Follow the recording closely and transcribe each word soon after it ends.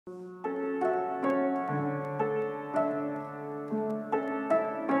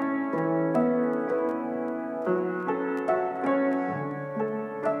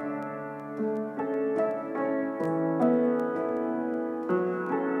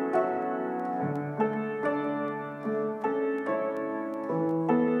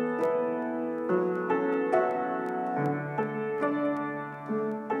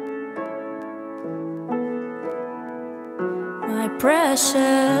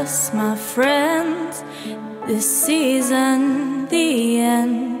precious, my friends. This season, the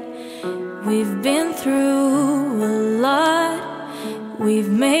end. We've been through a lot,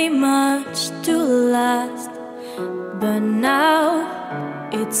 we've made much to last, but now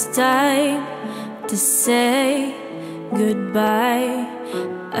it's time to say goodbye.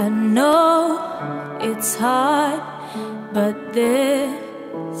 I know it's hard, but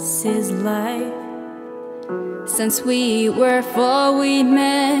this is life. Since we were four we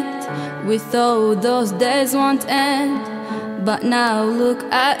met, we thought those days won't end. But now look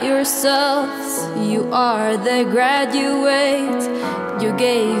at yourselves, you are the graduate. You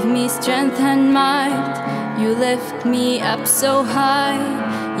gave me strength and might, you lift me up so high.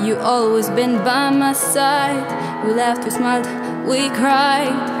 You always been by my side, we laughed, we smiled, we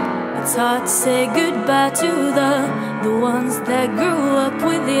cried. It's hard to say goodbye to the ones that grew up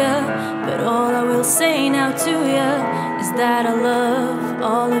with you, but all I will say now to you is that I love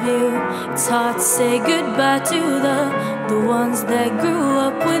all of you. It's hard to say goodbye to the ones that grew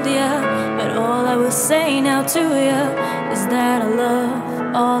up with you, but all I will say now to you is that I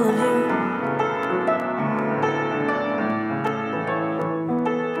love all of you.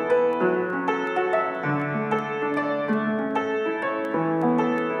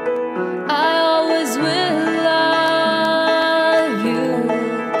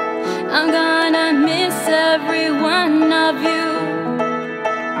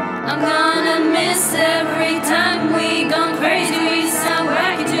 Every time we gone crazy, we sound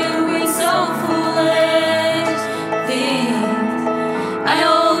wacky, doing so foolish things. I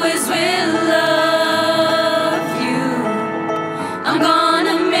always will love you. I'm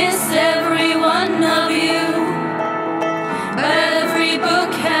gonna miss every one of you, but every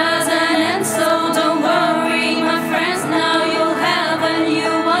book has an end, so don't worry, my friends. Now you'll have a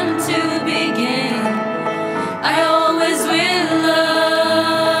new one to begin. I always will love.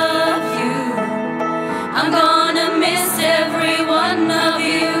 I'm gonna miss every one of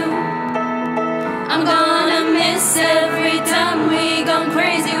you. I'm gonna miss every time we gone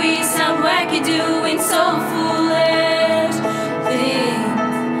crazy, we sound wacky, doing so foolish things.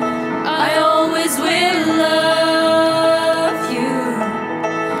 I always will love you.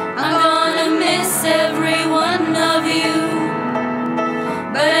 I'm gonna miss every one of you,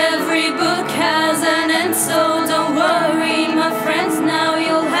 but every book has an end, so don't worry, my friends. Now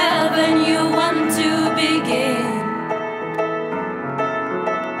you'll have a new one to begin.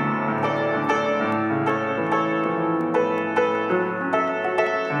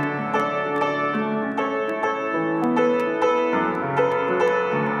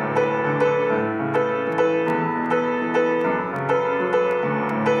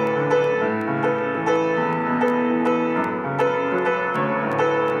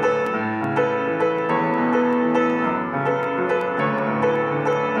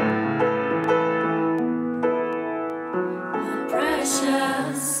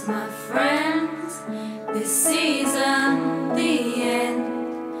 Precious, my friends, this season, the end.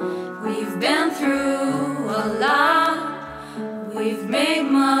 We've been through a lot, we've made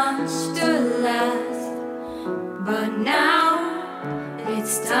much to last, but now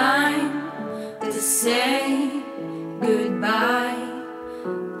it's time to say goodbye.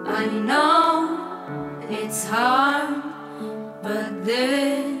 I know it's hard, but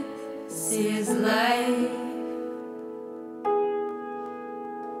this is life.